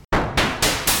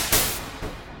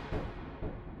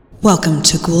Welcome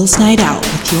to Ghouls Night Out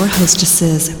with your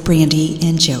hostesses, Brandy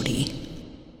and Jody.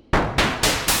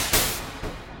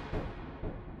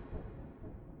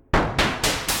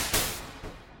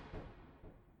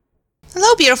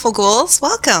 Hello, beautiful ghouls.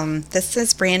 Welcome. This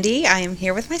is Brandy. I am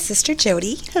here with my sister,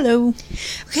 Jody. Hello.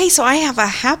 Okay, so I have a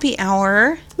happy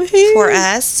hour Woohoo. for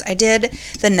us. I did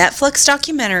the Netflix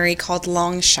documentary called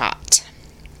Long Shot.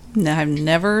 No, I've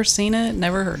never seen it,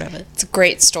 never heard of it. It's a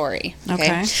great story.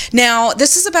 Okay. Now,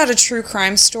 this is about a true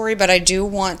crime story, but I do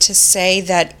want to say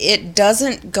that it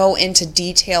doesn't go into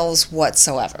details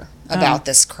whatsoever about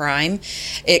this crime.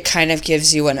 It kind of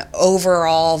gives you an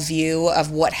overall view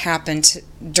of what happened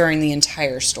during the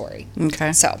entire story.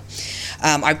 Okay. So,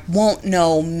 I won't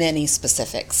know many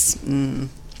specifics.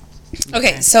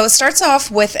 Okay, so it starts off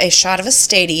with a shot of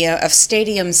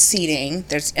stadium seating.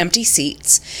 There's empty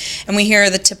seats, and we hear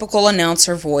the typical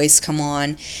announcer voice come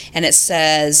on, and it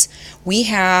says, "We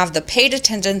have the paid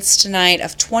attendance tonight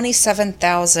of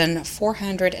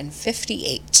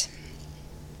 27,458.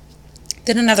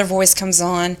 Then another voice comes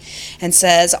on and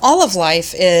says, "All of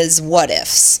life is what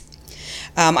ifs.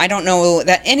 I don't know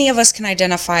that any of us can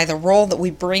identify the role that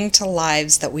we bring to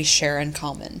lives that we share in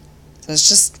common." So it's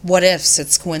just what ifs,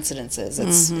 it's coincidences,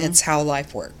 it's how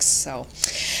life works. So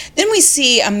then we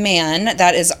see a man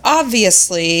that is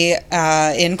obviously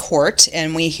in court,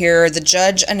 and we hear the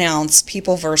judge announce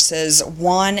People versus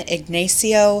Juan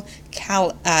Ignacio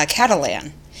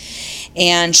Catalan.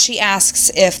 And she asks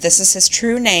if this is his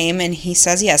true name, and he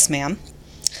says, "Yes, ma'am."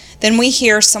 Then we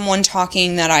hear someone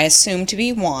talking that I assume to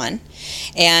be Juan,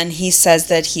 and he says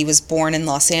that he was born in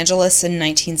Los Angeles in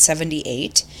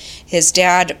 1978. His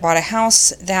dad bought a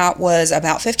house that was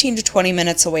about 15 to 20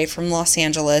 minutes away from Los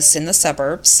Angeles in the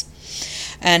suburbs.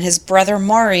 And his brother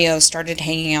Mario started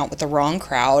hanging out with the wrong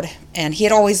crowd, and he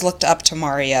had always looked up to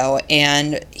Mario,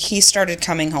 and he started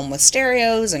coming home with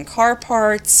stereos and car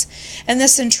parts, and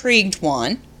this intrigued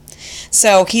Juan.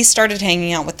 So he started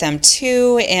hanging out with them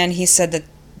too, and he said that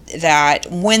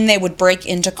when they would break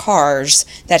into cars,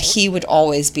 that he would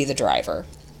always be the driver.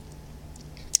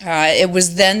 It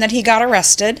was then that he got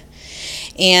arrested,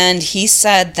 and he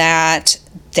said that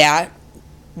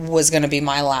was going to be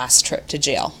my last trip to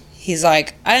jail. He's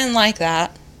like, "I didn't like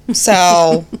that,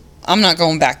 so I'm not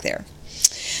going back there."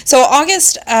 So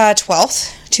August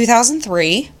 12th,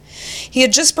 2003, he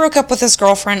had just broke up with his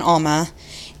girlfriend, Alma,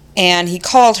 and he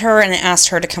called her and asked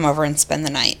her to come over and spend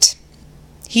the night.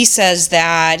 He says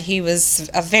that he was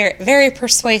very, very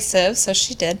persuasive, so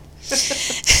she did.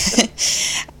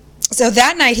 So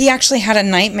that night, he actually had a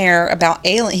nightmare about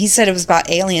aliens. He said it was about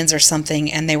aliens or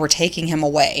something, and they were taking him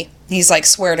away. He's like,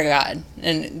 "Swear to God."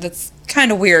 And that's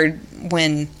kind of weird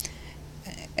when,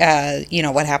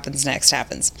 what happens next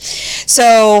happens.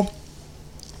 So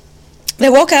they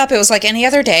woke up. It was like any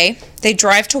other day. They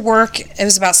drive to work. It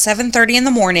was about 7:30 in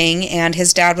the morning, and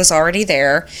his dad was already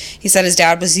there. He said his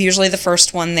dad was usually the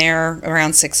first one there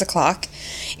around 6 o'clock.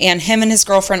 And him and his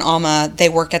girlfriend, Alma, they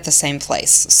work at the same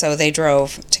place. So they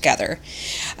drove together.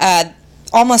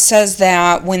 Alma says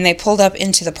that when they pulled up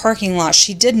into the parking lot,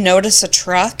 she did notice a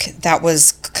truck that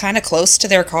was kind of close to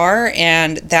their car,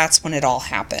 and that's when it all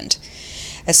happened.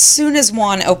 As soon as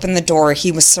Juan opened the door,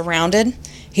 he was surrounded.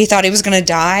 He thought he was going to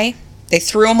die. They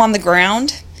threw him on the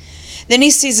ground. Then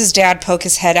he sees his dad poke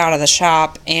his head out of the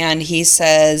shop, and he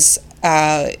says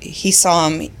he saw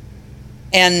him.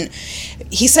 And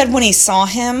he said when he saw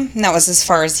him, and that was as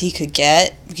far as he could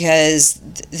get, because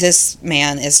this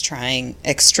man is trying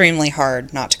extremely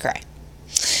hard not to cry.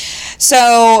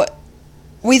 So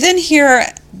we then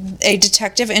hear a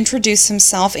detective introduce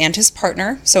himself and his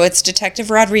partner. So it's Detective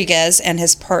Rodriguez and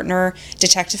his partner,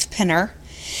 Detective Pinner.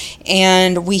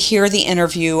 And we hear the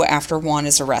interview after Juan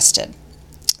is arrested.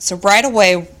 So right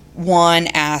away, Juan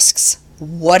asks,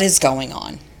 "What is going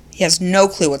on?" He has no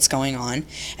clue what's going on.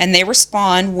 And they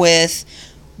respond with,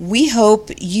 "We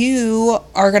hope you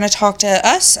are going to talk to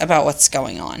us about what's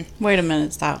going on." Wait a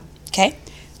minute, stop. Okay?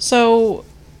 So,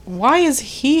 why is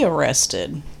he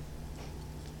arrested?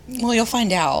 Well, you'll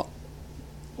find out.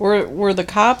 Were the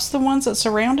cops the ones that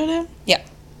surrounded him? Yeah.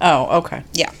 Oh, okay.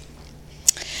 Yeah.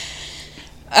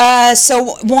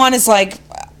 So Juan is like,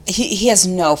 he has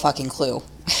no fucking clue.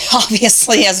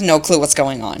 Obviously, he has no clue what's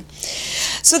going on.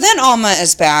 So then Alma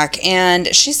is back,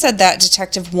 and she said that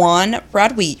Detective Juan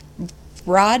Rodriguez?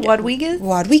 Rodriguez.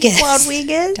 Rodriguez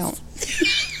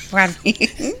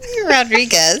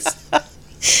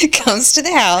comes to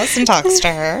the house and talks to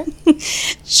her.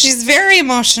 She's very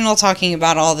emotional talking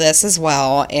about all this as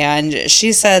well, and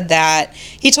she said that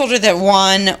he told her that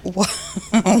Juan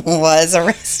was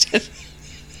arrested.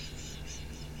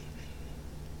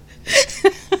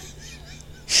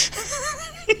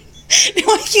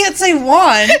 can't say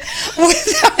Juan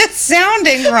without it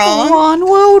sounding wrong. Juan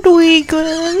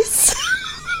Rodriguez.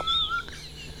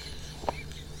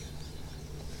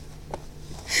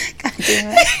 God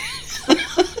damn it.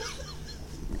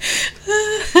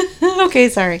 Okay,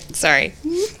 sorry. Sorry.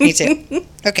 Me too.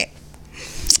 Okay.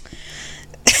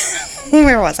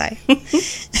 Where was I?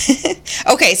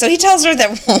 Okay, so he tells her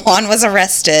that Juan was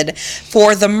arrested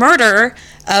for the murder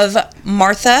of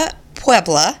Martha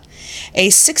Puebla, a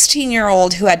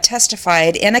 16-year-old who had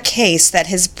testified in a case that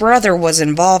his brother was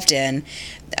involved in.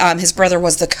 His brother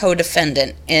was the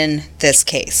co-defendant in this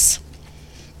case.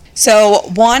 So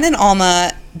Juan and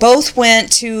Alma both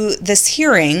went to this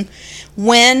hearing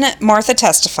when Martha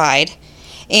testified.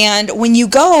 And when you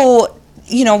go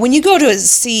to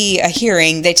see a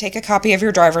hearing, they take a copy of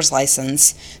your driver's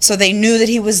license. So they knew that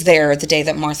he was there the day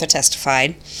that Martha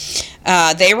testified.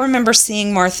 They remember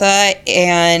seeing Martha,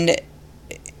 and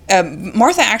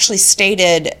Martha actually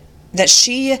stated that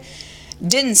she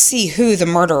didn't see who the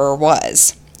murderer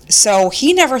was. So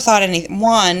Juan never thought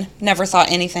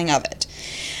anything of it.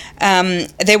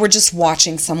 They were just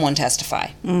watching someone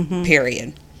testify,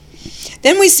 period.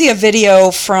 Then we see a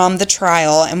video from the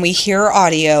trial, and we hear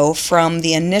audio from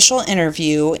the initial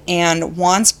interview, and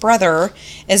Juan's brother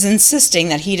is insisting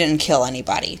that he didn't kill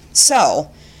anybody. So,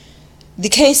 the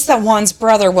case that Juan's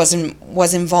brother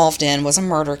was involved in was a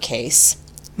murder case.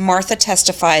 Martha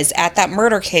testifies at that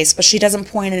murder case, but she doesn't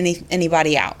point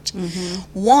anybody out.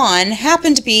 Juan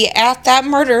happened to be at that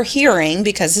murder hearing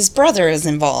because his brother is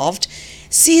involved,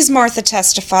 sees Martha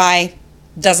testify,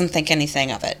 doesn't think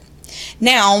anything of it.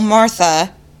 Now,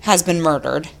 Martha has been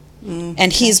murdered,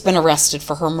 and he's been arrested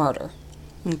for her murder.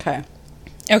 Okay.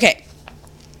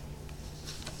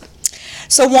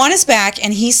 So Juan is back,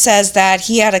 and he says that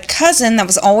he had a cousin that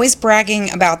was always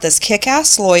bragging about this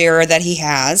kick-ass lawyer that he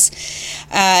has.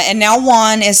 And now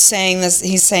Juan is saying this,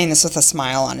 he's saying this with a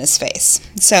smile on his face.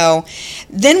 So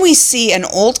then we see an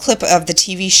old clip of the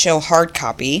TV show Hard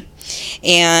Copy.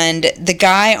 And the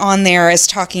guy on there is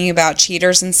talking about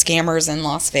cheaters and scammers in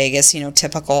Las Vegas,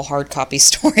 typical Hard Copy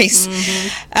stories.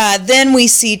 Then we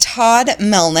see Todd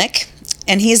Melnick,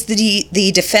 and he's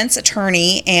the defense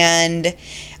attorney, and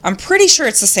I'm pretty sure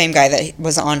it's the same guy that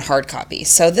was on Hard Copy.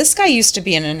 So this guy used to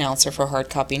be an announcer for Hard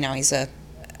Copy. Now he's a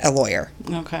lawyer.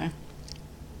 Okay.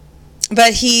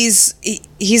 But he's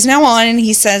now on, and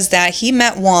he says that he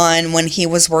met Juan when he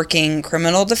was working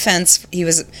criminal defense. He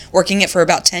was working it for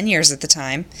about 10 years at the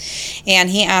time. And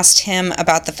he asked him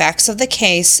about the facts of the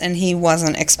case, and he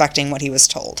wasn't expecting what he was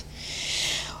told.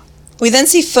 We then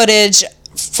see footage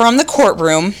from the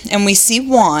courtroom, and we see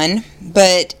Juan,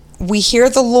 but we hear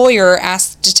the lawyer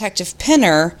ask Detective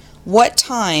Pinner, what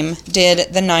time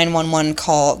did the 911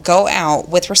 call go out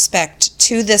with respect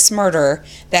to this murder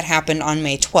that happened on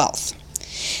May 12th?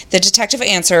 The detective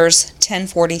answers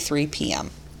 10:43 p.m.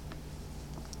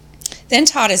 Then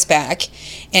Todd is back,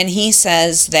 and he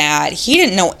says that he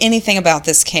didn't know anything about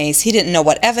this case. He didn't know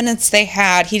what evidence they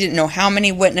had. He didn't know how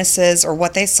many witnesses or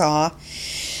what they saw.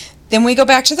 Then we go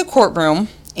back to the courtroom,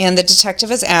 and the detective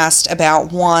is asked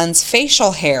about Juan's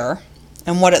facial hair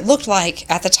and what it looked like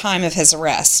at the time of his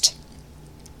arrest.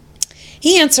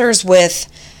 He answers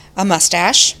with a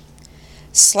mustache,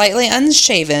 slightly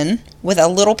unshaven, with a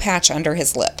little patch under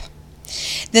his lip.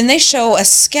 Then they show a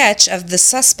sketch of the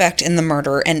suspect in the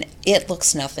murder, and it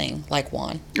looks nothing like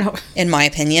Juan, in my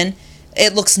opinion.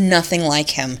 It looks nothing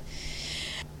like him.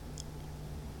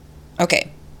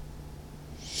 Okay.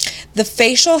 The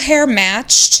facial hair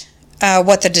matched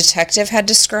what the detective had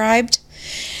described.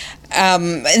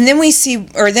 And then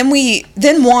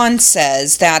then Juan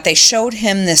says that they showed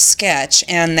him this sketch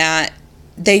and that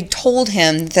they told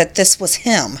him that this was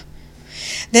him.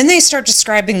 Then they start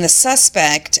describing the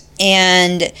suspect,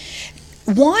 and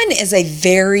Juan is a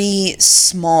very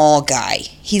small guy.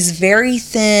 He's very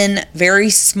thin, very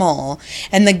small,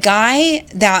 and the guy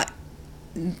that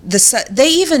they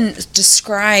even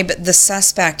describe the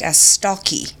suspect as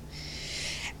stocky.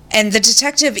 And the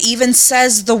detective even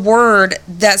says the word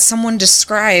that someone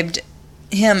described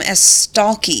him as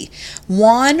stocky.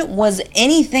 Juan was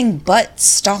anything but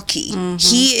stocky.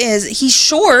 He's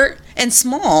short and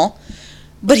small,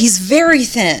 but he's very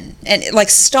thin. And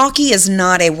stocky is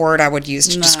not a word I would use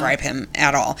to describe him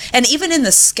at all. And even in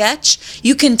the sketch,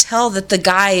 you can tell that the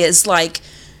guy is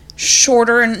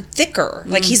shorter and thicker.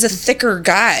 He's a thicker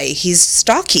guy. He's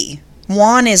stocky.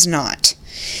 Juan is not.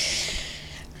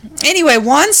 Anyway,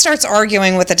 Juan starts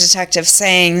arguing with the detective,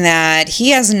 saying that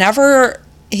he's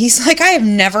like, I have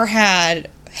never had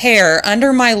hair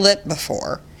under my lip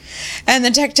before. And the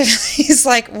detective, he's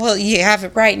like, well, you have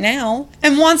it right now.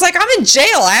 And Juan's like, I'm in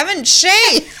jail. I haven't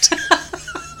shaved.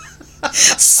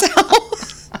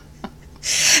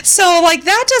 So, like,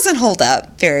 that doesn't hold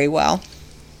up very well.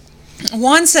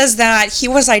 Juan says that he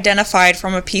was identified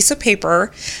from a piece of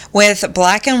paper with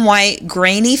black and white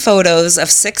grainy photos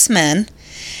of 6 men,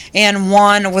 and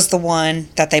Juan was the one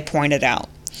that they pointed out.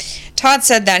 Todd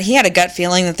said that he had a gut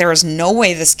feeling that there was no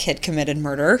way this kid committed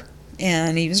murder,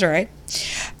 and he was right.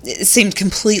 It seemed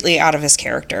completely out of his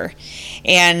character.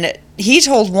 And he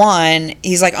told Juan,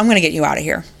 he's like, I'm going to get you out of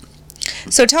here.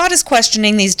 So Todd is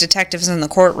questioning these detectives in the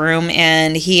courtroom,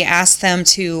 and he asked them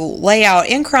to lay out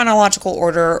in chronological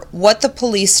order what the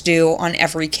police do on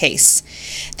every case.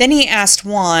 Then he asked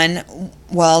Juan,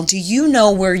 well, do you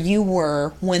know where you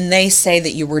were when they say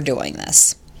that you were doing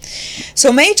this?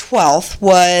 So May 12th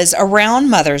was around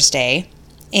Mother's Day,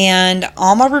 and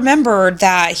Alma remembered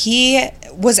that he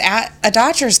was at a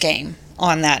Dodgers game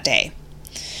on that day.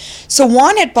 So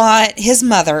Juan had bought his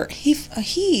mother,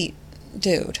 he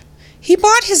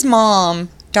bought his mom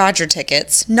Dodger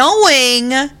tickets,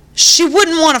 knowing she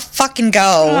wouldn't want to fucking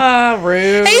go.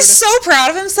 Rude. And he's so proud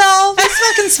of himself. He's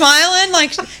fucking smiling,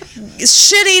 like,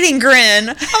 shit-eating grin.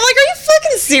 I'm like, are you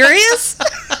fucking serious?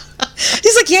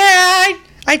 He's like, yeah,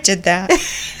 I did that.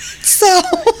 So,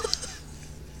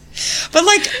 but,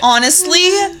 like, honestly,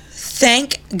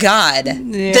 thank God.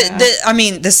 Yeah. I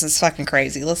mean, this is fucking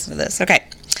crazy. Listen to this. Okay.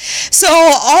 So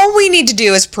all we need to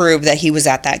do is prove that he was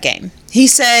at that game. He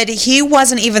said he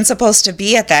wasn't even supposed to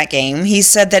be at that game. He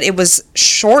said that it was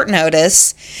short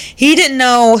notice. He didn't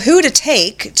know who to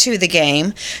take to the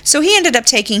game. So he ended up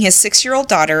taking his 6-year-old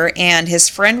daughter and his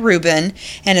friend Ruben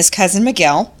and his cousin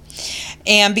Miguel.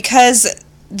 And because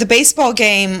the baseball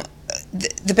game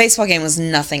was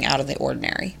nothing out of the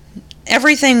ordinary.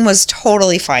 Everything was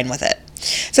totally fine with it.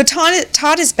 So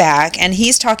Todd is back, and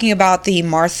he's talking about the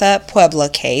Martha Puebla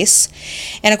case.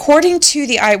 And according to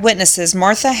the eyewitnesses,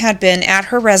 Martha had been at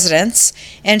her residence,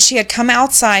 and she had come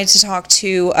outside to talk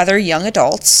to other young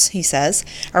adults, he says,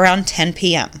 around 10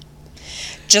 p.m.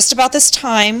 Just about this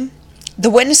time,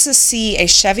 the witnesses see a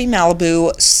Chevy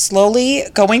Malibu slowly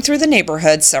going through the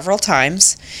neighborhood several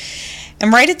times.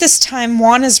 And right at this time,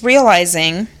 Juan is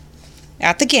realizing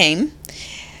at the game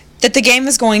that the game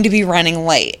is going to be running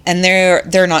late, and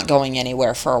they're not going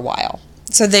anywhere for a while.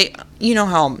 So they, you know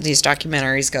how these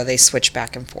documentaries go, they switch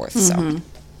back and forth. Mm-hmm.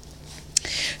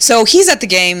 So he's at the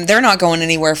game, they're not going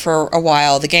anywhere for a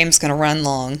while, the game's going to run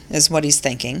long, is what he's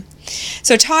thinking.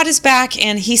 So Todd is back,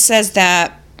 and he says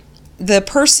that the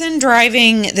person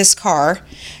driving this car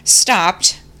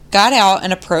stopped, got out,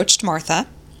 and approached Martha.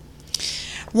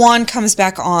 Juan comes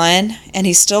back on, and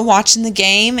he's still watching the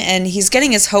game, and he's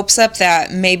getting his hopes up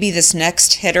that maybe this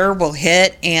next hitter will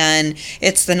hit, and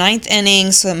it's the 9th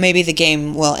inning, so maybe the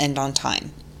game will end on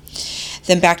time.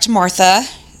 Then back to Martha,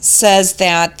 says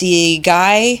that the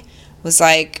guy was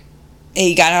like,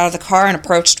 he got out of the car and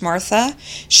approached Martha.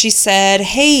 She said,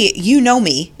 hey, you know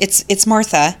me, it's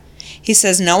Martha. He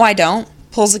says, no, I don't,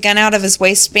 pulls a gun out of his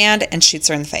waistband and shoots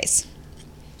her in the face.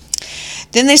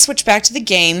 Then they switch back to the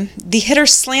game. The hitter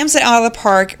slams it out of the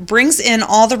park, brings in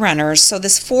all the runners, so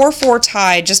this 4-4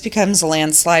 tie just becomes a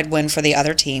landslide win for the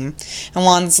other team. And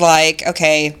Juan's like,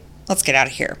 okay, let's get out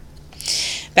of here.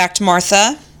 Back to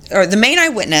Martha, or the main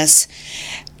eyewitness,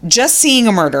 just seeing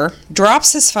a murder,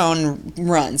 drops his phone,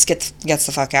 runs, gets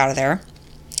the fuck out of there.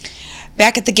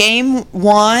 Back at the game,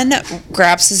 Juan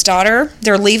grabs his daughter.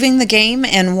 They're leaving the game,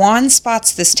 and Juan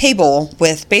spots this table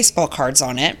with baseball cards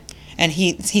on it. And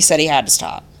he said he had to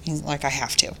stop. He's like, I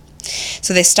have to.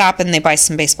 So they stop and they buy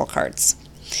some baseball cards.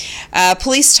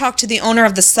 Police talk to the owner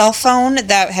of the cell phone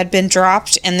that had been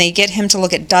dropped, and they get him to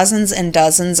look at dozens and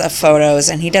dozens of photos,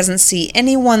 and he doesn't see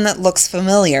anyone that looks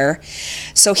familiar.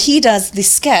 So he does the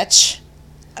sketch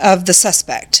of the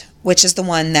suspect, which is the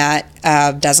one that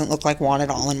doesn't look like Juan at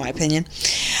all, in my opinion.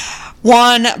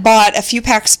 Juan bought a few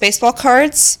packs of baseball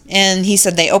cards, and he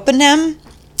said they opened them,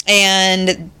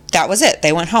 and that was it.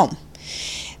 They went home.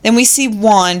 Then we see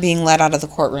Juan being led out of the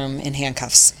courtroom in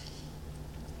handcuffs.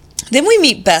 Then we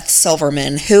meet Beth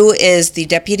Silverman, who is the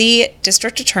deputy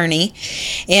district attorney,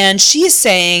 and she is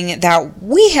saying that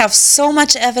we have so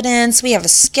much evidence. We have a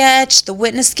sketch the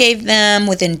witness gave them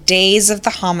within days of the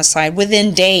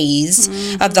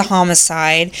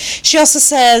homicide. She also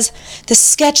says the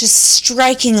sketch is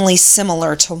strikingly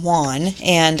similar to Juan,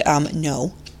 and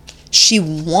no, she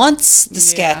wants the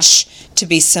sketch to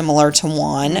be similar to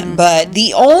Juan, but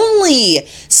the only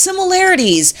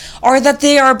similarities are that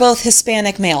they are both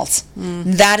Hispanic males.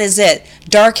 That is it.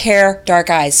 Dark hair,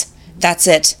 dark eyes. That's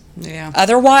it. Yeah.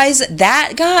 Otherwise,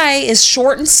 that guy is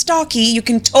short and stocky. You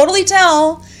can totally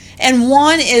tell. And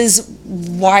Juan is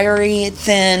wiry,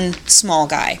 thin, small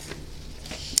guy.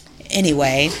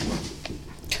 Anyway,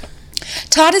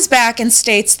 Todd is back and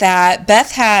states that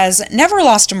Beth has never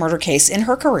lost a murder case in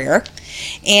her career.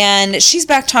 And she's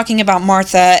back talking about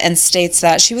Martha and states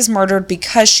that she was murdered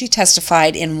because she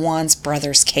testified in Juan's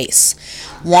brother's case.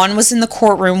 Juan was in the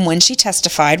courtroom when she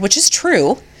testified, which is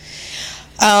true.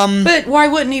 But why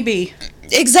wouldn't he be?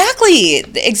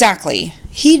 Exactly.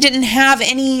 He didn't have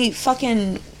any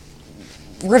fucking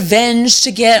revenge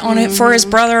to get on it for his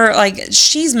brother. Like,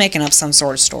 she's making up some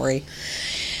sort of story.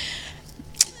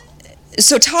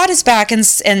 So Todd is back and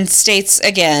states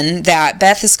again that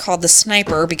Beth is called the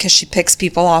sniper because she picks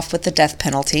people off with the death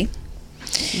penalty. And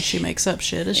she makes up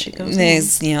shit as she goes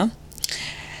on. Yeah.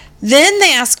 Then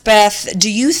they ask Beth, do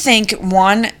you think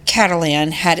Juan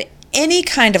Catalan had any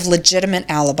kind of legitimate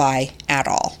alibi at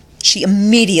all? She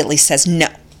immediately says no.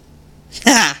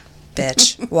 Ha!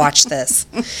 Bitch, watch this.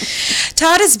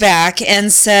 Todd is back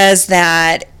and says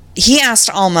that he asked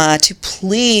Alma to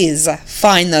please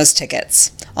find those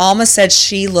tickets. Alma said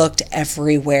she looked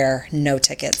everywhere, no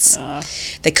tickets.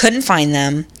 They couldn't find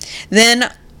them.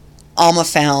 Then Alma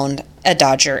found a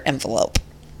Dodger envelope.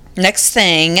 Next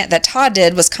thing that Todd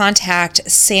did was contact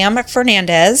Sam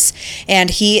Fernandez, and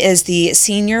he is the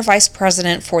senior vice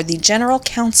president for the general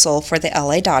counsel for the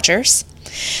LA Dodgers.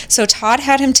 So Todd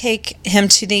had him take him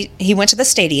he went to the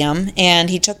stadium and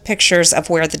he took pictures of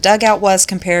where the dugout was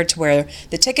compared to where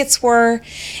the tickets were,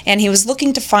 and he was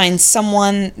looking to find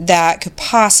someone that could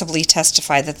possibly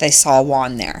testify that they saw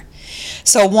Juan there.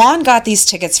 So Juan got these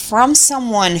tickets from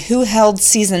someone who held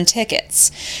season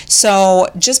tickets. So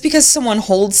just because someone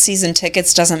holds season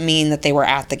tickets doesn't mean that they were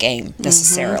at the game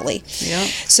necessarily. Yep.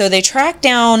 So they tracked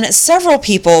down several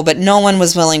people, but no one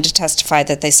was willing to testify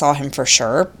that they saw him for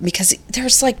sure because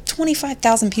there's like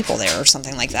 25,000 people there or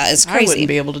something like that. It's crazy. I wouldn't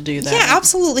be able to do that. Yeah,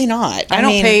 absolutely not. I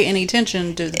don't pay any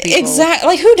attention to the people. Exactly.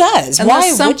 Like, who does? Unless why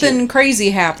something would you?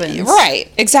 crazy happens.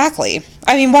 Right. Exactly.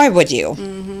 I mean, why would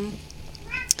you?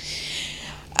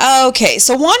 Okay,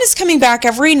 so Juan is coming back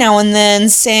every now and then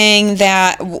saying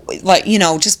that, like, you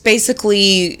know, just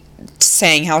basically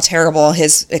saying how terrible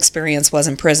his experience was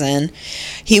in prison.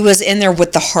 He was in there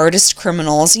with the hardest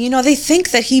criminals. You know, they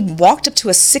think that he walked up to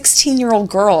a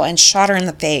 16-year-old girl and shot her in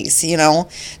the face, you know.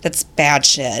 That's bad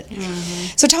shit.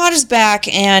 So Todd is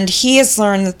back, and he has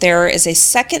learned that there is a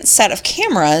second set of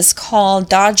cameras called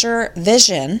Dodger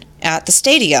Vision at the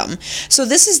stadium. So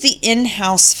this is the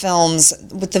in-house films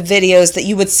with the videos that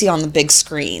you would see on the big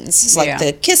screens. It's like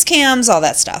the kiss cams, all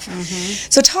that stuff.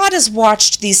 So Todd has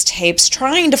watched these tapes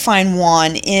trying to find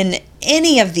Juan in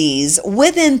any of these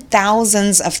within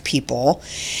thousands of people.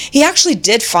 He actually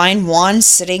did find Juan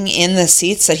sitting in the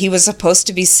seats that he was supposed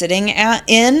to be sitting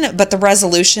in, but the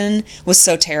resolution was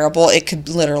so terrible it could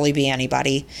literally be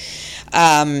anybody.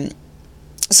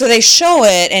 So they show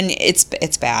it, and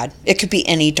it's bad. It could be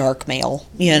any dark male,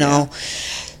 you know.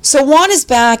 So Juan is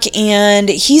back, and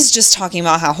he's just talking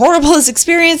about how horrible his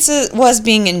experience was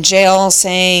being in jail,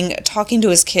 saying talking to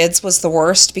his kids was the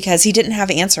worst because he didn't have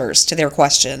answers to their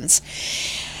questions.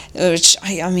 Which,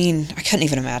 I mean, I couldn't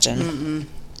even imagine.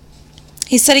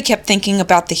 He said he kept thinking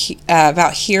about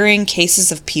about hearing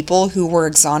cases of people who were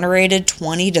exonerated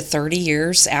 20 to 30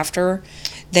 years after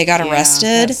they got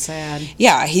arrested. That's sad.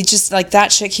 Yeah, he just, like,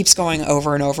 that shit keeps going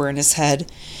over and over in his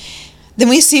head. Then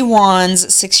we see Juan's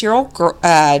 6-year-old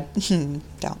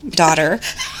daughter.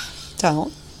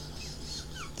 Don't.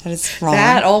 That is wrong.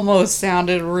 That almost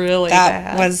sounded really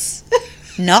bad. That was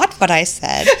not what I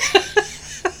said.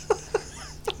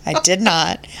 I did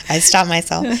not. I stopped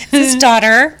myself. His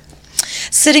daughter,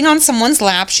 sitting on someone's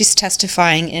lap, she's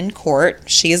testifying in court.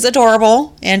 She is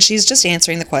adorable, and she's just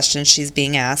answering the questions she's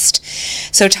being asked.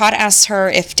 So Todd asks her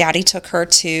if Daddy took her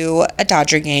to a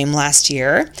Dodger game last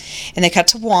year, and they cut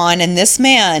to Juan, and this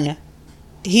man,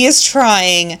 he is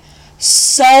trying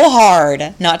so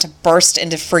hard not to burst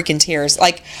into freaking tears.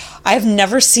 Like, I've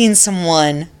never seen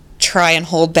someone try and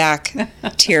hold back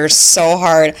tears so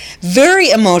hard.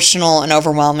 Very emotional and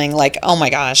overwhelming. Like, oh my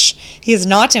gosh, he is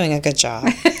not doing a good job.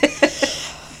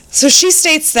 So she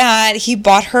states that he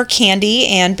bought her candy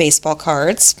and baseball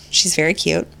cards. She's very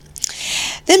cute.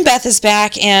 Then Beth is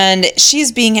back, and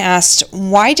she's being asked,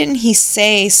 why didn't he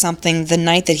say something the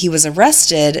night that he was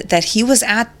arrested that he was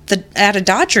at a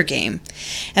Dodger game?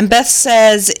 And Beth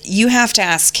says, you have to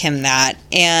ask him that.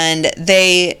 And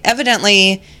they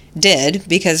evidently did,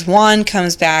 because Juan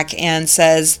comes back and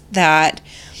says that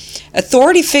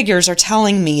authority figures are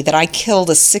telling me that I killed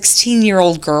a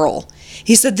 16-year-old girl.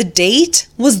 He said the date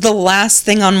was the last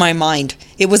thing on my mind.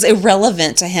 It was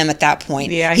irrelevant to him at that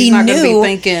point. Yeah, he's not going to be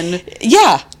thinking.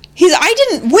 Yeah. I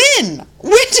didn't win.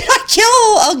 When did I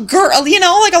kill a girl, you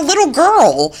know, like a little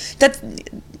girl?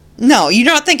 No, you're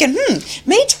not thinking,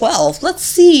 May 12th, let's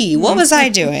see, what was I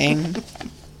doing?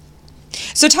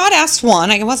 So Todd asked Juan,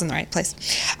 I wasn't in the right place,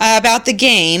 about the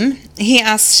game. He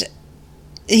said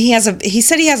he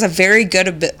has a very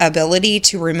good ability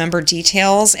to remember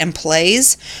details and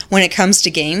plays when it comes to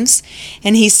games.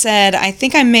 And he said, I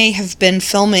think they may have been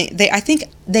filming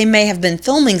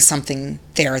something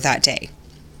there that day.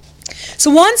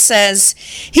 So Juan says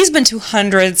he's been to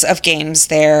hundreds of games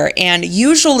there, and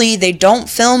usually they don't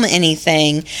film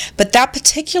anything, but that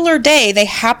particular day they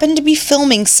happened to be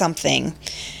filming something.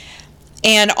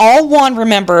 And all Juan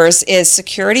remembers is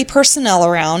security personnel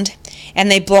around, and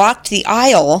they blocked the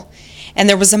aisle, and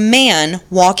there was a man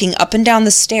walking up and down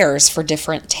the stairs for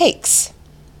different takes.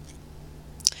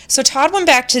 So Todd went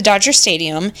back to Dodger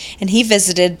Stadium, and he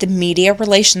visited the media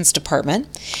relations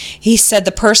department. He said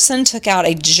the person took out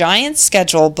a giant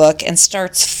schedule book and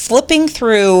starts flipping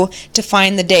through to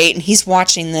find the date, and he's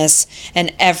watching this,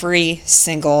 and every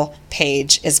single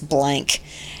page is blank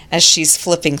as she's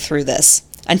flipping through this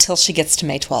until she gets to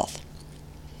May 12th.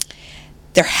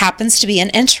 There happens to be an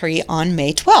entry on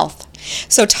May 12th.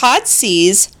 So Todd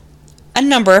sees a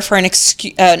number for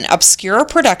an obscure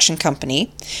production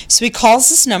company. So he calls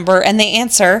this number and they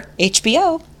answer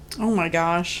HBO. Oh my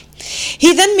gosh.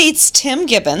 He then meets Tim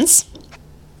Gibbons,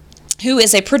 who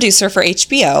is a producer for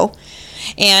HBO.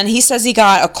 And he says he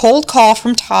got a cold call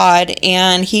from Todd,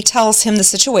 and he tells him the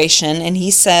situation. And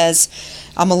he says,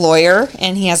 I'm a lawyer,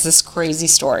 and he has this crazy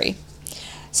story.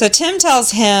 So Tim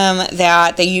tells him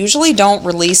that they usually don't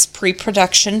release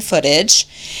pre-production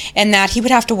footage, and that he would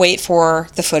have to wait for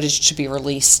the footage to be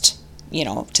released,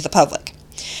 to the public.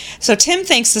 So Tim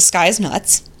thinks this guy is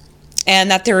nuts,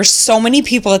 and that there are so many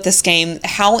people at this game.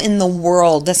 How in the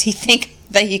world does he think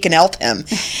that he can help him?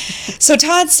 So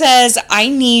Todd says, I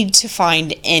need to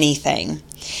find anything.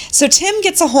 So Tim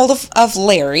gets a hold of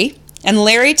Larry, and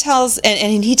Larry tells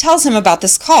him about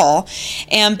this call,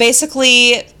 and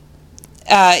basically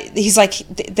he's like,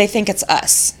 they think it's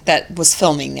us that was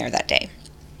filming there that day.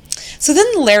 So then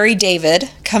Larry David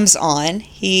comes on,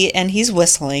 he's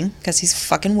whistling because he's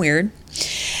fucking weird.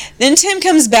 Then Tim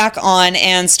comes back on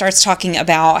and starts talking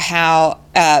about how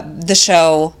the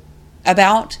show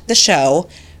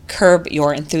Curb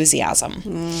Your Enthusiasm.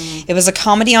 It was a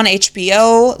comedy on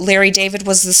HBO. Larry David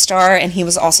was the star, and he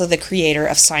was also the creator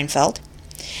of Seinfeld.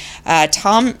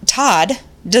 Todd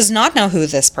does not know who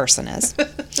this person is.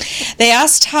 They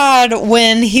asked Todd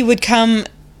when he would come,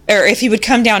 or if he would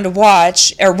come down to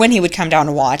watch, or when he would come down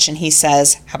to watch, and he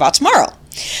says, how about tomorrow?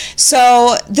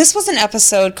 So this was an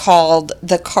episode called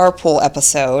the Carpool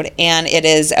episode, and it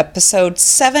is episode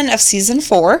 7 of season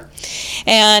 4.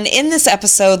 And in this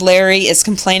episode, Larry is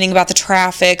complaining about the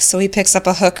traffic, so he picks up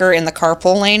a hooker in the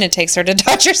carpool lane and takes her to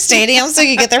Dodger Stadium so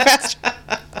he can get there faster.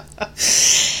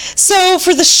 So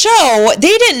for the show,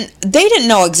 they didn't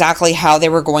know exactly how they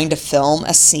were going to film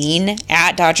a scene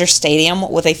at Dodger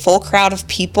Stadium with a full crowd of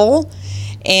people.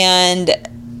 And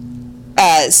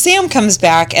Sam comes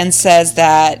back and says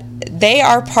that they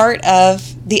are part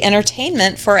of the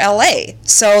entertainment for LA,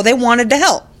 so they wanted to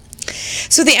help.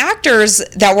 So the actors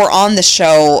that were on the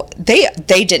show, they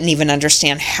didn't even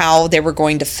understand how they were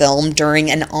going to film during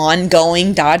an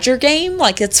ongoing Dodger game.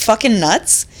 Like, it's fucking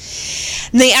nuts.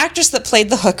 And the actress that played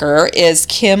the hooker is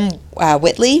Kim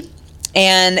Whitley,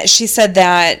 and she said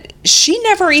that she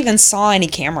never even saw any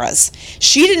cameras.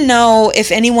 She didn't know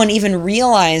if anyone even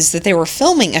realized that they were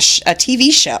filming a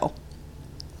TV show.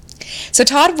 So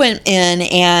Todd went in,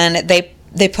 and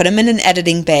they put him in an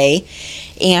editing bay,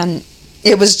 and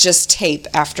it was just tape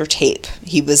after tape.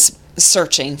 He was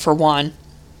searching for one.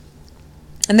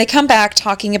 And they come back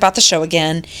talking about the show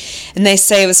again, and they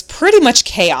say it was pretty much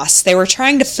chaos. They were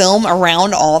trying to film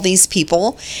around all these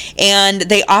people, and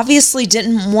they obviously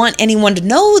didn't want anyone to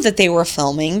know that they were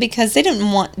filming because they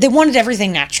wanted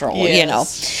everything natural,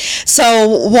 Yes.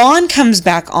 So Juan comes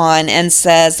back on and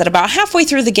says that about halfway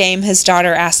through the game, his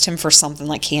daughter asked him for something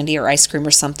like candy or ice cream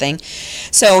or something.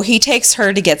 So he takes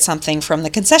her to get something from the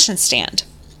concession stand.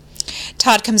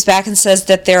 Todd comes back and says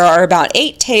that there are about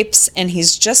 8 tapes, and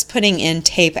he's just putting in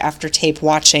tape after tape,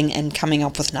 watching and coming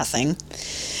up with nothing.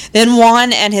 Then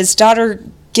Juan and his daughter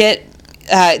get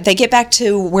back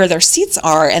to where their seats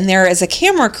are, and there is a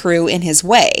camera crew in his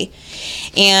way.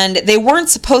 And they weren't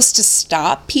supposed to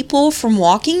stop people from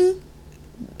walking,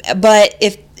 but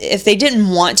if they didn't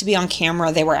want to be on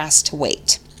camera, they were asked to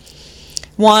wait.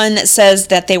 One says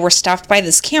that they were stopped by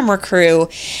this camera crew,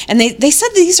 and they said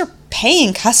these are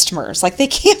paying customers. Like, they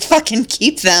can't fucking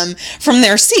keep them from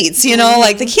their seats,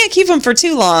 like they can't keep them for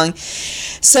too long.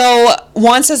 So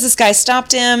Juan says this guy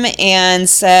stopped him and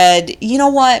said, you know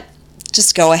what,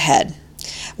 just go ahead.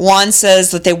 Juan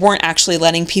says that they weren't actually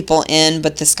letting people in,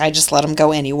 but this guy just let them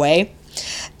go anyway.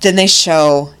 Then they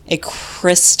show a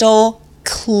crystal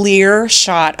clear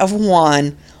shot of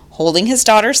Juan holding his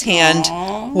daughter's hand,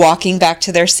 walking back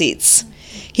to their seats.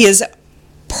 He is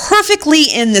perfectly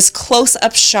in this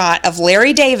close-up shot of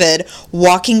Larry David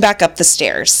walking back up the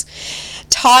stairs.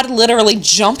 Todd literally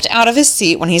jumped out of his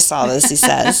seat when he saw this, he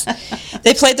says.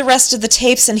 They played the rest of the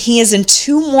tapes, and he is in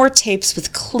 2 more tapes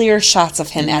with clear shots of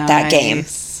him at that game.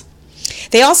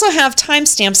 They also have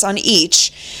timestamps on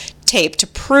each tape to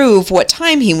prove what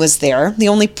time he was there. The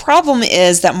only problem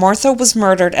is that Martha was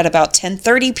murdered at about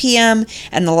 10:30 p.m.,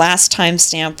 and the last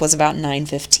timestamp was about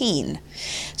 9:15.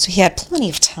 So he had plenty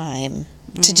of time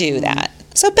to do that.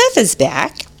 So Beth is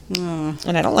back,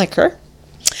 and I don't like her.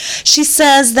 She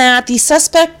says that the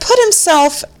suspect put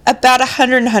himself about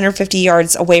 150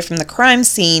 yards away from the crime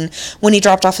scene when he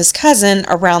dropped off his cousin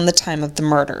around the time of the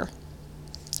murder.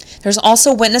 There's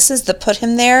also witnesses that put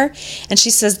him there, and she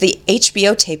says the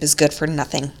HBO tape is good for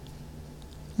nothing.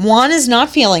 Juan is not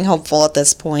feeling hopeful at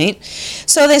this point,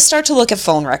 so they start to look at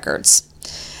phone records.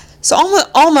 So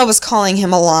Alma was calling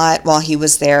him a lot while he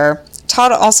was there.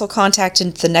 Todd also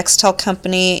contacted the Nextel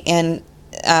company and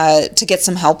to get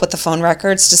some help with the phone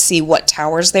records to see what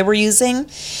towers they were using.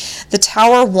 The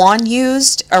tower Juan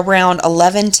used around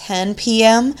 11:10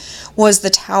 p.m. was the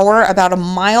tower about a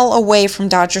mile away from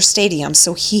Dodger Stadium,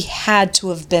 so he had to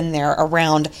have been there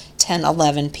around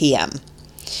 10:11 p.m.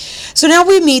 So now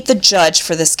we meet the judge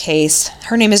for this case.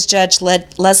 Her name is Judge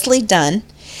Leslie Dunn,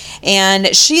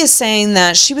 and she is saying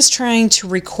that she was trying to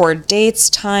record dates,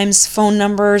 times, phone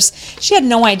numbers. She had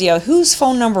no idea whose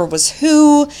phone number was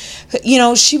who. You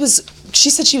know, she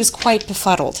said she was quite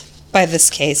befuddled by this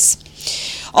case.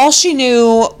 All she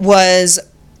knew was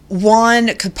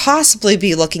Juan could possibly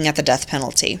be looking at the death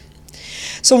penalty.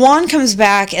 So Juan comes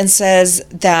back and says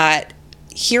that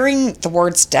hearing the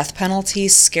words death penalty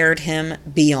scared him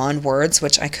beyond words,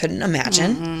 which I couldn't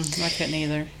imagine. I couldn't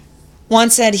either. Juan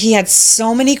said he had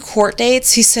so many court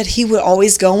dates. He said he would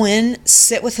always go in,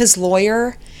 sit with his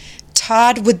lawyer.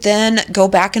 Todd would then go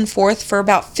back and forth for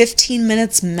about 15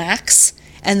 minutes max,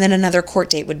 and then another court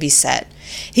date would be set.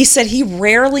 He said he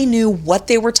rarely knew what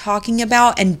they were talking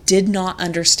about and did not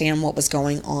understand what was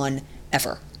going on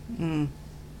ever.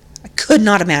 I could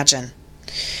not imagine.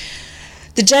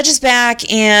 The judge is back,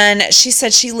 and she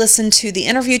said she listened to the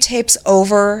interview tapes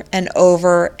over and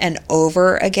over and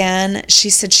over again. She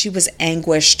said she was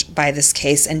anguished by this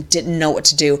case and didn't know what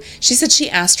to do. She said she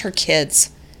asked her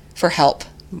kids for help.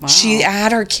 Wow. She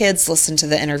had her kids listen to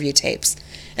the interview tapes,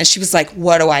 and she was like,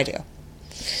 what do I do?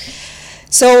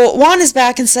 So Juan is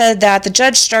back and said that the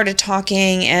judge started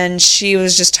talking, and she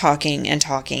was just talking and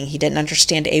talking. He didn't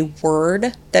understand a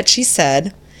word that she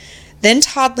said. Then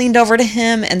Todd leaned over to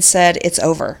him and said, it's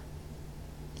over.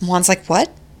 Juan's like,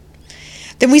 what?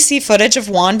 Then we see footage of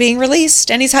Juan being released,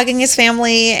 and he's hugging his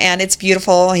family, and it's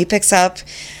beautiful. He picked up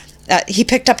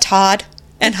Todd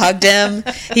and hugged him.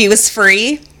 He was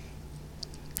free.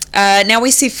 Now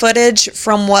we see footage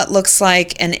from what looks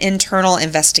like an internal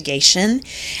investigation,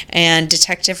 and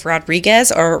Detective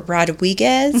Rodriguez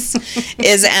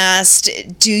is asked,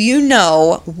 do you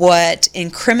know what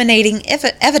incriminating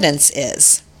evidence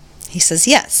is? He says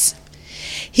yes.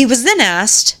 He was then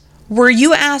asked, were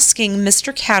you asking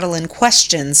Mr. Catalan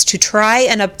questions to try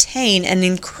and obtain an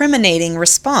incriminating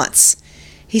response?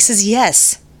 He says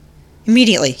yes.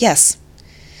 Immediately, yes.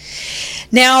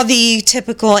 Now the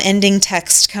typical ending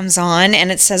text comes on,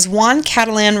 and it says Juan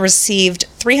Catalan received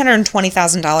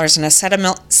 $320,000 in a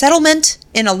settlement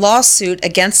in a lawsuit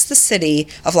against the city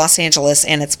of Los Angeles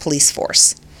and its police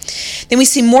force. Then we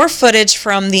see more footage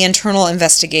from the internal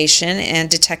investigation, and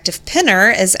Detective Pinner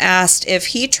is asked if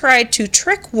he tried to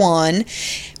trick Juan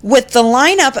with the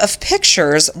lineup of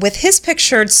pictures with his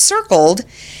picture circled,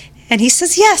 and he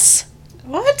says yes.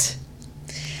 What?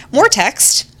 More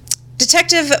text.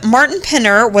 Detective Martin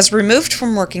Pinner was removed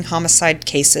from working homicide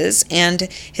cases, and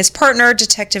his partner,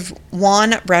 Detective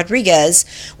Juan Rodriguez,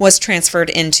 was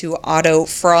transferred into auto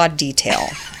fraud detail.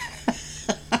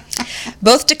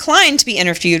 Both declined to be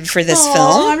interviewed for this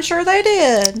film. I'm sure they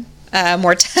did.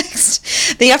 More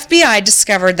text. The FBI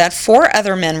discovered that 4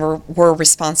 other men were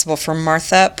responsible for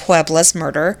Martha Puebla's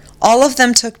murder. All of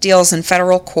them took deals in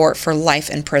federal court for life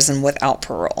in prison without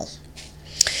parole.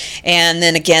 And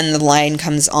then again, the line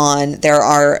comes on. There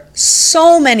are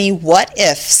so many what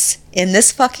ifs in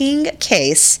this fucking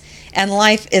case, and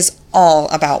life is all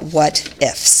about what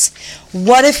ifs.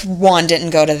 What if Juan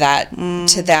didn't go to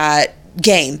that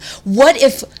game? What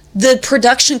if the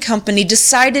production company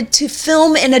decided to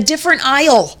film in a different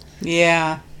aisle?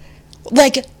 Yeah.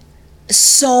 Like,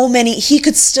 so many. He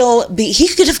could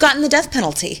have gotten the death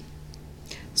penalty.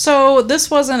 So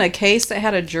this wasn't a case that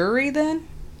had a jury then?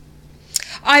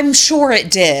 I'm sure it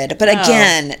did, but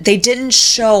again, they didn't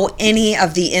show any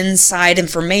of the inside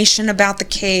information about the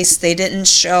case. They didn't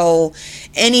show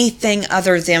anything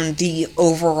other than the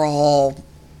overall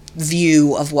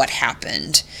view of what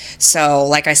happened. So,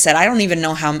 like I said, I don't even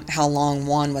know how long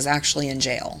Juan was actually in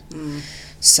jail.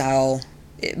 So,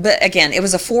 but again, it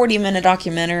was a 40-minute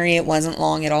documentary. It wasn't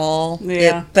long at all.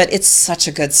 Yeah. But it's such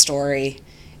a good story.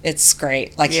 It's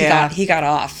great. Like, he got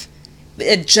off.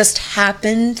 It just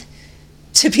happened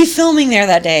to be filming there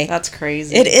that day. That's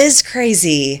crazy. It is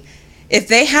crazy. If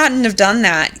they hadn't have done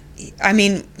that, I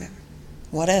mean,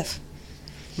 what if?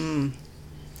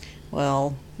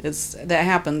 Well, that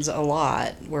happens a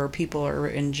lot where people are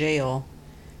in jail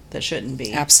that shouldn't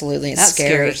be. Absolutely, it's that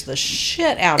scary. Scares the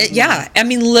shit out of me. Yeah, I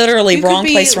mean, literally, you wrong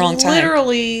place, wrong time.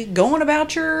 Literally going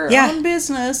about your own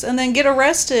business and then get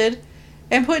arrested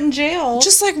and put in jail.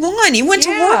 Just like Juan, you went to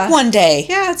work one day.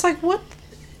 Yeah, it's like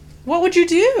what would you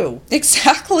do?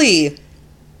 Exactly.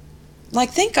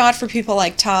 Like, thank God for people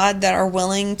like Todd that are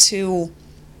willing to,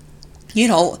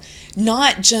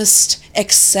 not just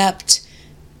accept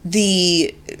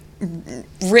the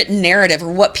written narrative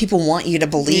or what people want you to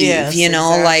believe. Yes,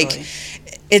 exactly. like,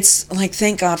 it's like,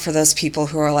 thank God for those people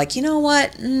who are like, you know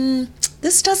what,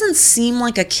 this doesn't seem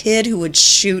like a kid who would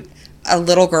shoot a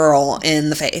little girl in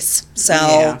the face.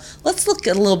 So let's look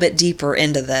a little bit deeper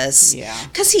into this. Yeah.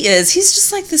 Because he's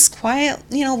just like this quiet,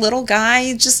 little guy.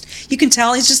 You can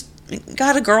tell he's just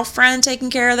got a girlfriend taking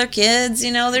care of their kids.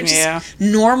 They're just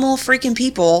normal freaking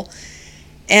people.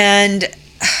 And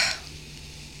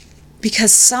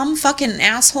because some fucking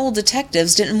asshole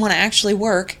detectives didn't want to actually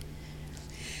work.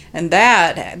 And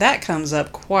that comes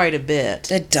up quite a bit.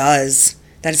 It does.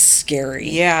 That is scary.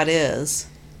 Yeah, it is.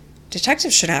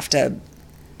 Detectives should have to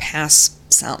pass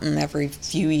something every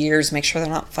few years, make sure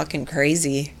they're not fucking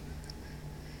crazy.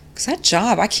 Because that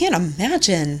job, I can't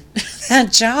imagine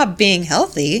that job being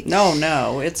healthy.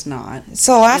 No, it's not.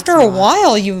 So after a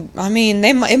while,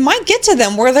 it might get to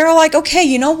them where they're like, okay,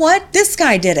 you know what? This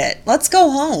guy did it. Let's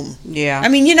go home. Yeah. I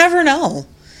mean, you never know.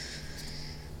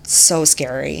 So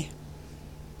scary.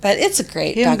 But it's a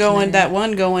great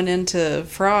documentary. Going into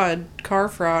car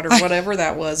fraud or whatever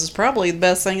that was is probably the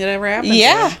best thing that ever happened.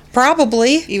 Yeah, to him.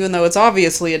 probably. Even though it's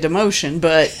obviously a demotion,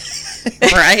 but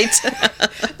right.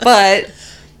 But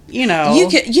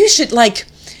you should like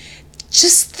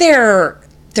just their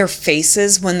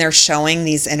faces when they're showing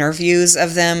these interviews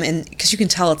of them, and because you can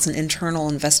tell it's an internal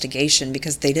investigation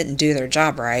because they didn't do their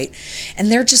job right,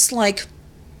 and they're just like,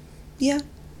 yeah.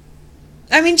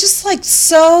 I mean, just like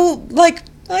so like.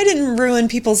 I didn't ruin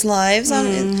people's lives.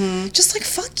 Just like,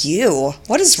 fuck you.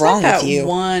 What is wrong with you?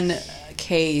 One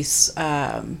case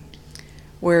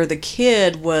where the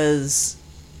kid was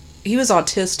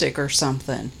autistic or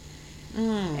something.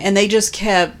 And they just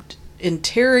kept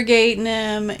interrogating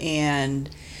him, and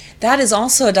that is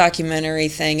also a documentary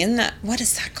thing. What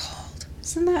is that called?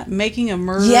 Isn't that Making a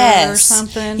Murder or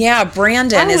something? Yeah,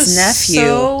 Brandon, his nephew.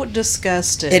 So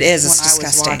disgusted. It is disgusting. I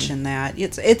was watching that.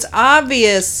 It's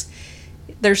obvious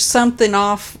there's something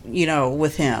off,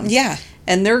 with him. Yeah.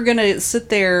 And they're going to sit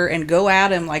there and go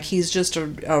at him like he's just a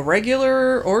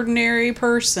regular, ordinary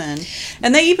person.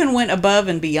 And they even went above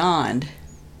and beyond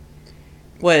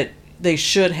what they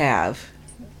should have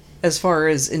as far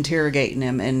as interrogating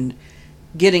him and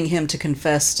getting him to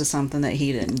confess to something that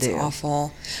he didn't do. It's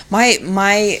awful.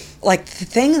 My like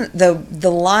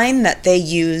the line that they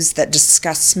use that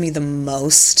disgusts me the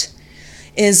most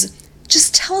is,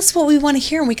 just tell us what we want to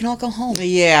hear and we can all go home.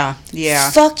 Yeah.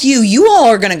 Fuck you. You all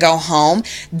are going to go home.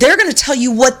 They're going to tell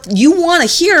you what you want to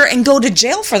hear and go to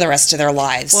jail for the rest of their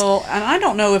lives. Well, and I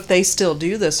don't know if they still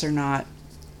do this or not.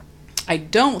 I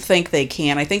don't think they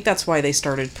can. I think that's why they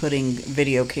started putting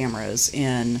video cameras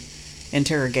in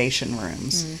interrogation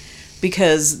rooms.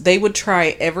 Because they would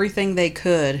try everything they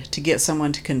could to get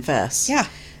someone to confess. Yeah.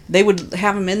 They would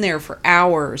have them in there for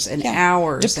hours and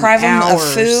hours. Deprive them of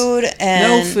food and...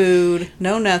 No food,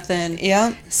 no nothing.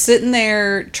 Yeah. Sitting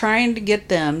there trying to get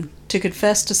them to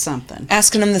confess to something.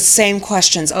 Asking them the same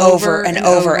questions over and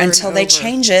over until they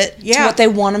change it to what they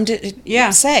want them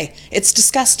to say. It's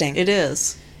disgusting. It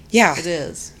is. Yeah. It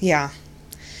is. Yeah.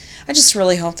 I just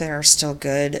really hope there are still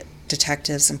good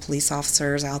detectives and police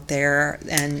officers out there,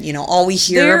 and all we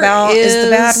hear about is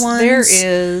the bad ones. There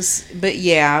is, but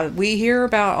we hear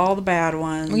about all the bad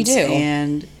ones. We do.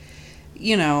 And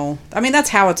I mean, that's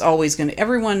how it's always going to.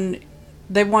 Everyone,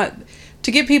 they want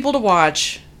to get people to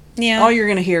watch. Yeah. All you're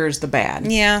going to hear is the bad.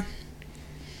 Yeah.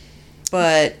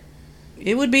 But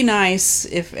it would be nice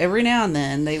if every now and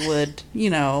then they would,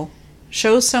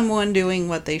 show someone doing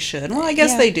what they should. Well, I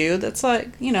guess they do. That's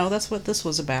like, that's what this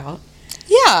was about.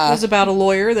 Yeah. It was about a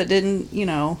lawyer that didn't,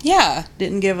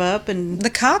 didn't give up and the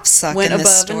cops suck went in this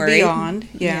above story. and beyond.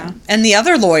 Yeah. And the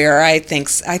other lawyer, I think,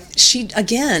 she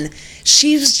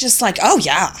was just like, oh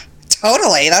yeah,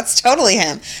 totally, that's totally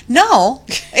him. No,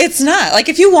 it's not. Like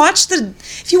if you watch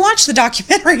the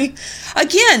documentary,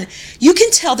 again, you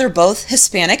can tell they're both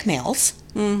Hispanic males.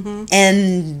 Mm-hmm.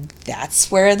 And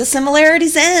that's where the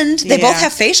similarities end. They both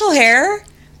have facial hair.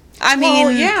 I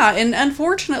mean, yeah, and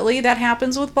unfortunately, that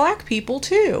happens with black people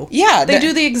too. Yeah, they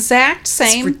do the exact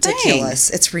same thing.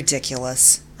 It's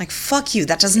ridiculous. Like, fuck you.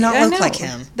 That does not look like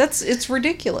him. It's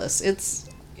ridiculous.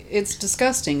 It's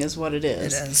disgusting, is what it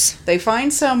is. It is. They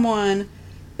find someone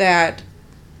that,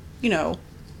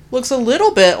 looks a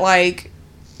little bit like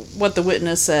what the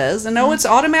witness says, and it's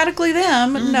automatically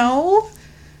them. Mm-hmm. No,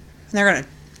 and they're gonna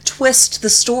twist the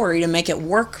story to make it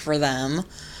work for them.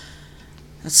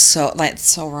 That's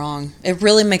so wrong. It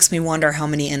really makes me wonder how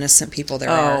many innocent people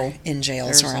there are in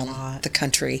jails around the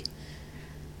country.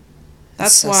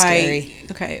 That's so why, scary.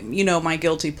 Okay, my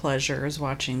guilty pleasure is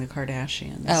watching the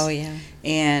Kardashians. Oh, yeah.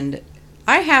 And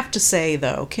I have to say,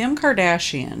 though, Kim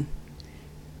Kardashian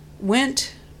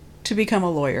went to become a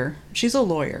lawyer. She's a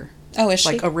lawyer. Oh, is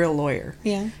she? Like a real lawyer.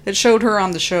 Yeah. It showed her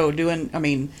on the show doing,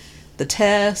 the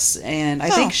tests, and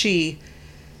I think she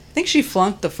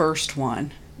flunked the first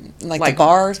one. Like the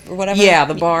bar or whatever? Yeah,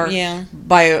 the bar. Yeah.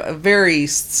 By a very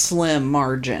slim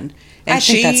margin. And I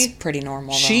think that's pretty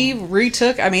normal, though. She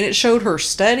retook, it showed her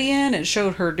studying, it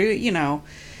showed her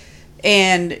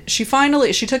and she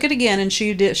took it again and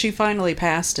she finally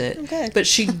passed it. Oh, good. But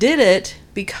she did it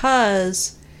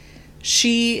because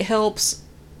she helps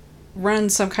run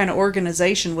some kind of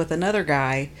organization with another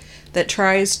guy that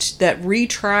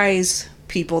retries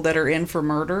people that are in for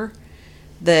murder,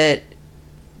 that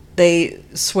they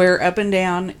swear up and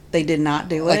down they did not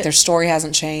do it. Like their story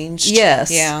hasn't changed? Yes.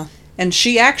 Yeah. And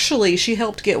she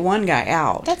helped get one guy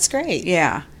out. That's great.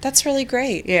 Yeah. That's really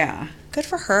great. Yeah. Good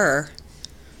for her.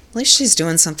 At least she's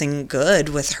doing something good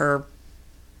with her...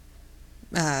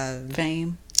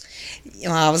 fame.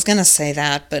 Well, I was going to say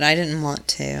that, but I didn't want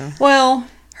to. Well...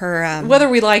 Her... whether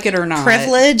we like it or not.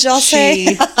 Privilege, I'll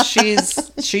say.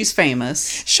 She's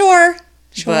famous. Sure.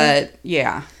 But,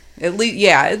 yeah. At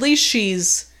least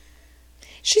she's...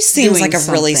 She seems like a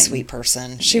really something. sweet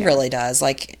person. She really does.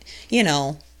 Like,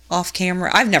 off camera.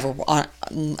 I've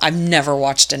never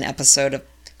watched an episode of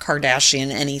Kardashian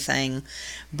anything,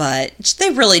 but they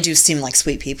really do seem like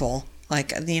sweet people.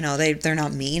 Like, they're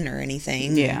not mean or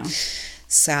anything. Yeah.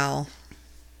 So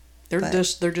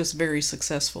they're just very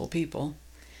successful people.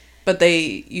 But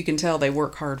you can tell they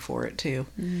work hard for it too.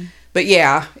 Mm-hmm. But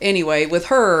yeah, anyway, with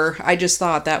her, I just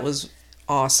thought that was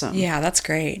awesome. Yeah, that's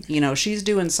great. She's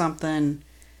doing something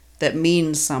that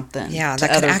means something. Yeah, to that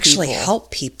could other actually people. help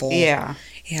people. Yeah.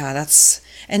 Yeah,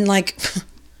 and like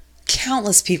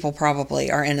countless people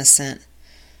probably are innocent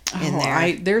in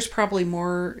there. There's probably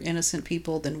more innocent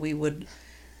people than we would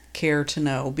care to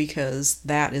know, because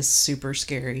that is super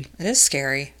scary. It is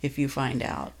scary. If you find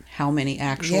out how many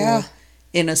actual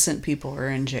innocent people are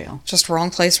in jail. Just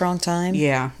wrong place, wrong time.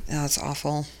 Yeah. Oh, that's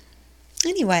awful.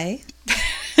 Anyway,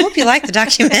 hope you liked the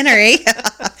documentary.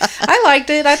 I liked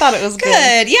it. I thought it was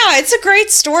good. Yeah, it's a great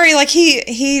story. Like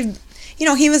he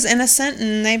was innocent,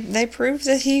 and they proved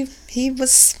that he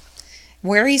was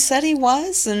where he said he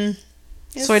was. And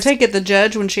so I take it the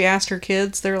judge, when she asked her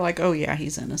kids, they're like, "Oh yeah,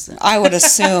 he's innocent." I would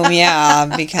assume,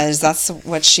 yeah, because that's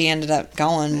what she ended up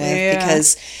going with. Yeah.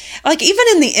 Because, like, even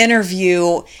in the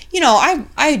interview,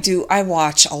 I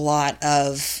watch a lot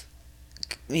of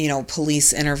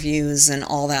police interviews and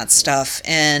all that stuff,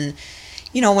 and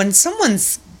when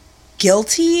someone's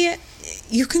guilty,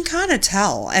 you can kind of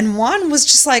tell. And Juan was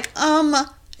just like,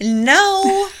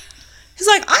 no. He's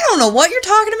like, I don't know what you're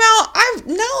talking about.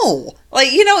 No. Like,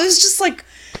 it was just like,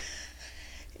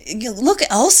 look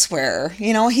elsewhere.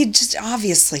 He just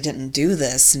obviously didn't do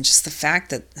this. And just the fact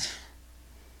that,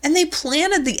 and they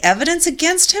planted the evidence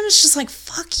against him. It's just like,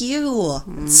 fuck you.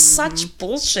 Mm-hmm. It's such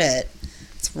bullshit.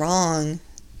 It's wrong.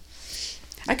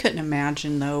 I couldn't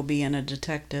imagine, though, being a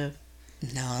detective.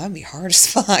 No, that'd be hard as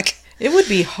fuck. It would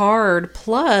be hard.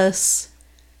 Plus,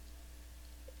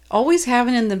 always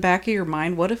having in the back of your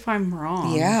mind, what if I'm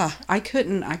wrong? Yeah. I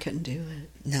couldn't do it.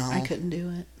 No. I couldn't do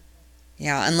it.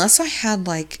 Yeah, unless I had,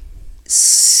 like,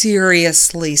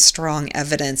 seriously strong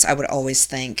evidence, I would always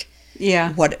think,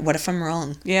 yeah, what if I'm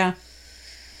wrong? Yeah.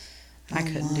 I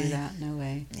couldn't do that. No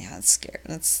way. Yeah, that's scary.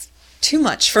 That's too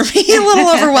much for me. A little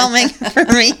overwhelming for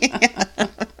me.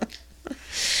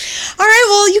 All right,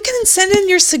 well, you you can send in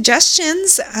your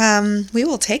suggestions. We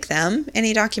will take them.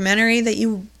 Any documentary that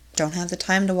you don't have the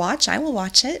time to watch, I will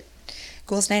watch it.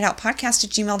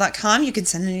 ghouls.nightoutpodcast@gmail.com. You can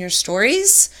send in your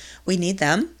stories. We need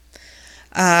them.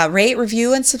 Rate,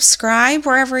 review, and subscribe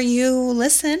wherever you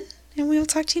listen. And we will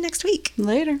talk to you next week.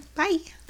 Later. Bye.